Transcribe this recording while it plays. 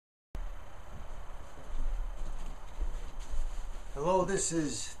Hello, this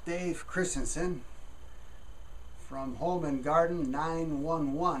is Dave Christensen from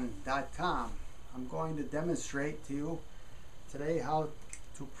homeandgarden911.com. I'm going to demonstrate to you today how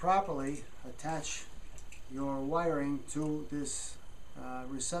to properly attach your wiring to this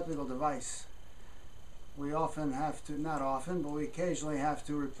receptacle device. We often have to, not often, but we occasionally have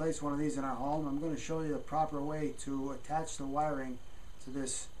to replace one of these in our home. I'm going to show you the proper way to attach the wiring to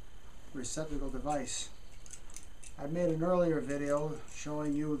this receptacle device. I made an earlier video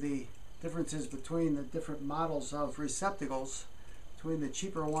showing you the differences between the different models of receptacles, between the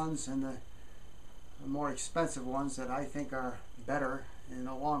cheaper ones and the more expensive ones that I think are better in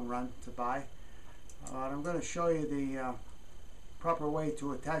the long run to buy. I'm going to show you the proper way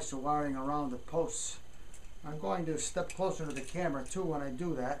to attach the wiring around the posts. I'm going to step closer to the camera too when I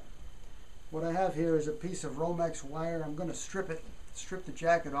do that. What I have here is a piece of Romex wire. I'm going to strip the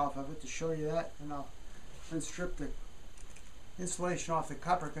jacket off of it to show you that, and I'll then strip the insulation off the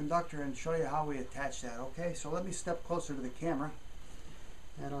copper conductor and show you how we attach that. Okay, so let me step closer to the camera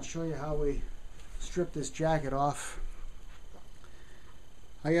and I'll show you how we strip this jacket off.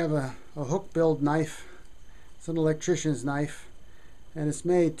 I have a hook build knife. It's an electrician's knife, and it's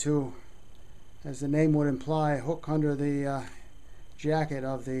made to, as the name would imply, hook under the jacket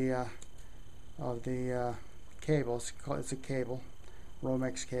of the cable. It's a cable,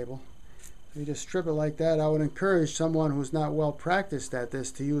 Romex cable. You just strip it like that. I would encourage someone who's not well practiced at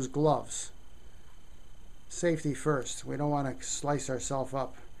this to use gloves. Safety first. We don't want to slice ourselves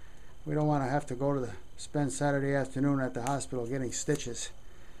up. We don't want to have to spend Saturday afternoon at the hospital getting stitches.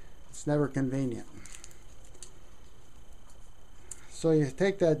 It's never convenient. So you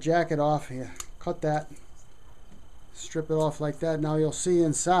take that jacket off, you cut that, strip it off like that. Now you'll see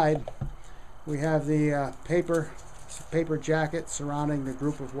inside we have the paper jacket surrounding the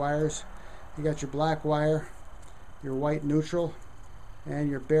group of wires. You got your black wire, your white neutral, and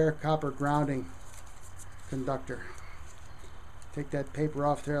your bare copper grounding conductor. Take that paper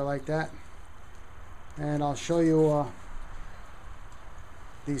off there like that, and I'll show you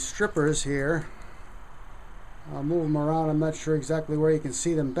these strippers here. I'll move them around. I'm not sure exactly where you can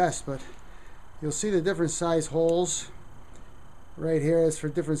see them best, but you'll see the different size holes. Right here is for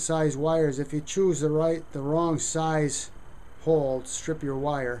different size wires. If you choose the wrong size hole to strip your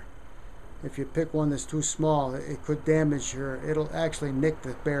wire, if you pick one that's too small, it could damage it'll actually nick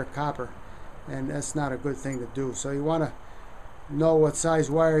the bare copper, and that's not a good thing to do. So you want to know what size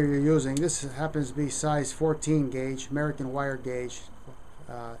wire you're using. This happens to be size 14 gauge, American wire gauge,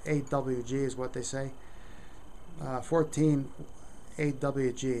 8WG is what they say. 14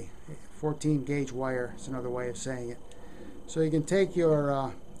 8WG, 14 gauge wire is another way of saying it. So you can take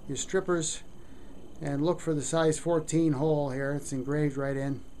your strippers and look for the size 14 hole here. It's engraved right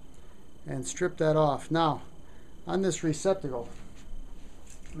in, and strip that off. Now on this receptacle,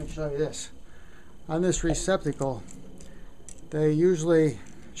 let me show you this. On this receptacle, they usually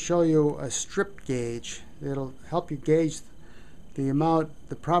show you a strip gauge. It'll help you gauge the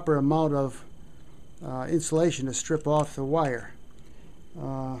proper amount of insulation to strip off the wire.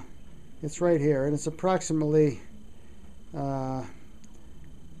 It's right here, and it's approximately ½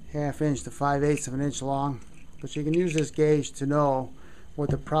 inch to 5/8 of an inch long, but you can use this gauge to know what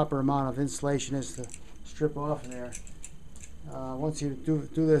the proper amount of insulation is to strip off in there. Once you do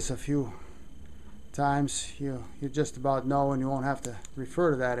this a few times, you just about know, and you won't have to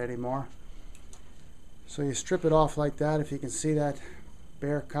refer to that anymore. So you strip it off like that, if you can see that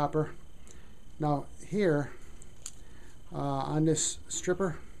bare copper. Now here on this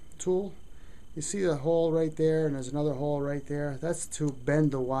stripper tool, you see the hole right there, and there's another hole right there. That's to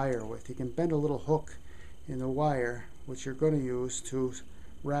bend the wire with. You can bend a little hook in the wire, which you're going to use to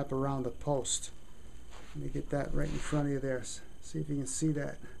wrap around the post. Let me get that right in front of you there. See if you can see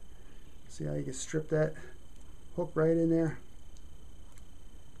that. See how you can strip that hook right in there?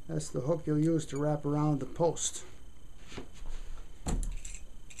 That's the hook you'll use to wrap around the post.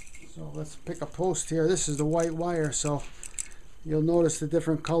 So let's pick a post here. This is the white wire, so you'll notice the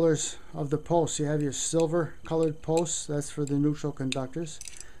different colors of the posts. You have your silver colored posts, that's for the neutral conductors.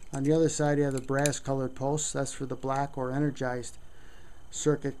 On the other side you have the brass colored posts, that's for the black or energized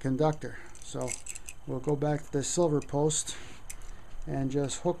circuit conductor. So we'll go back to the silver post and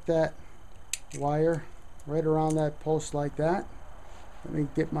just hook that wire right around that post like that. Let me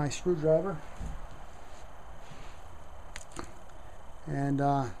get my screwdriver, and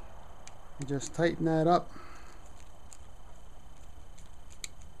you just tighten that up.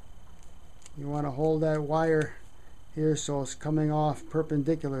 You want to hold that wire here so it's coming off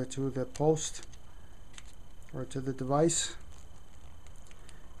perpendicular to the post or to the device.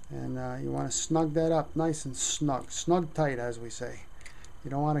 And you want to snug that up nice and snug tight, as we say. You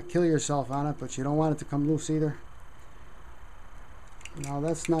don't want to kill yourself on it, but you don't want it to come loose either. Now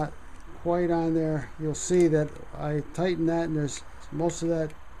that's not quite on there. You'll see that I tighten that, and there's most of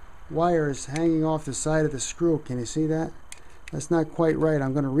that wire is hanging off the side of the screw. Can you see that? That's not quite right.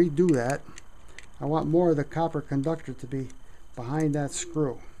 I'm going to redo that. I want more of the copper conductor to be behind that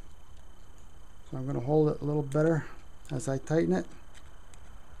screw. So I'm going to hold it a little better as I tighten it.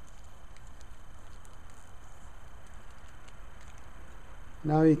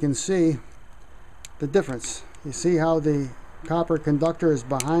 Now you can see the difference. You see how the copper conductor is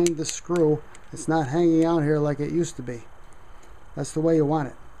behind the screw. It's not hanging out here like it used to be. That's the way you want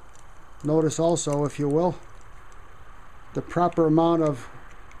it. Notice also, if you will, the proper amount of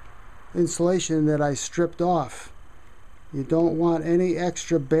insulation that I stripped off. You don't want any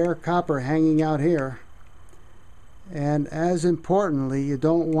extra bare copper hanging out here. And as importantly, you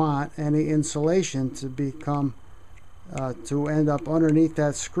don't want any insulation to become to end up underneath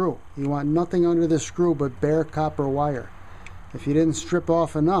that screw. You want nothing under the screw but bare copper wire. If you didn't strip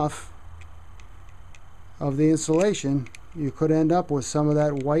off enough of the insulation, you could end up with some of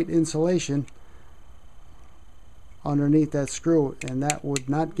that white insulation underneath that screw, and that would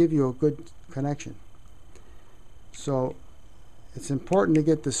not give you a good connection. So it's important to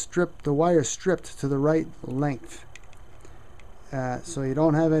get the wire stripped to the right length, so you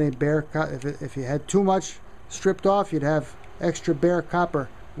don't have any bare if you had too much stripped off, you'd have extra bare copper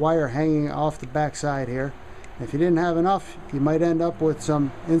wire hanging off the back side here. If you didn't have enough, you might end up with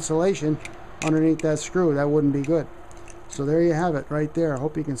some insulation underneath that screw. That wouldn't be good. So there you have it right there. I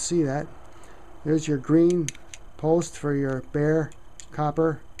hope you can see that. There's your green post for your bare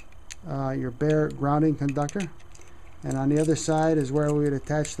copper, your bare grounding conductor. And on the other side is where we would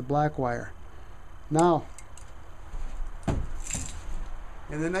attach the black wire. Now,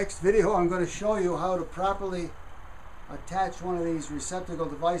 in the next video, I'm going to show you how to properly attach one of these receptacle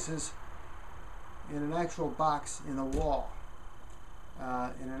devices in an actual box in a wall,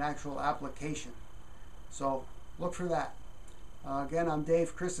 in an actual application. So look for that. Again, I'm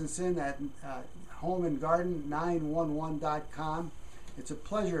Dave Christensen at homeandgarden911.com. It's a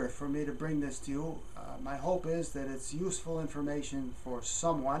pleasure for me to bring this to you. My hope is that it's useful information for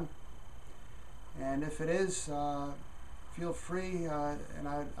someone, and if it is, feel free, and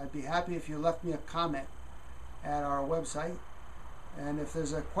I'd be happy if you left me a comment at our website. And if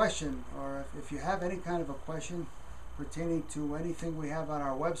there's a question, or if you have any kind of a question pertaining to anything we have on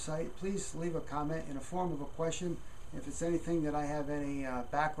our website, please leave a comment in a form of a question. If it's anything that I have any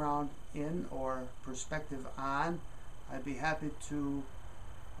background in or perspective on, I'd be happy to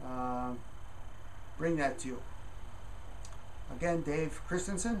bring that to you. Again, Dave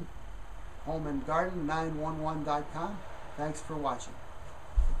Christensen, homeandgarden911.com. Thanks for watching.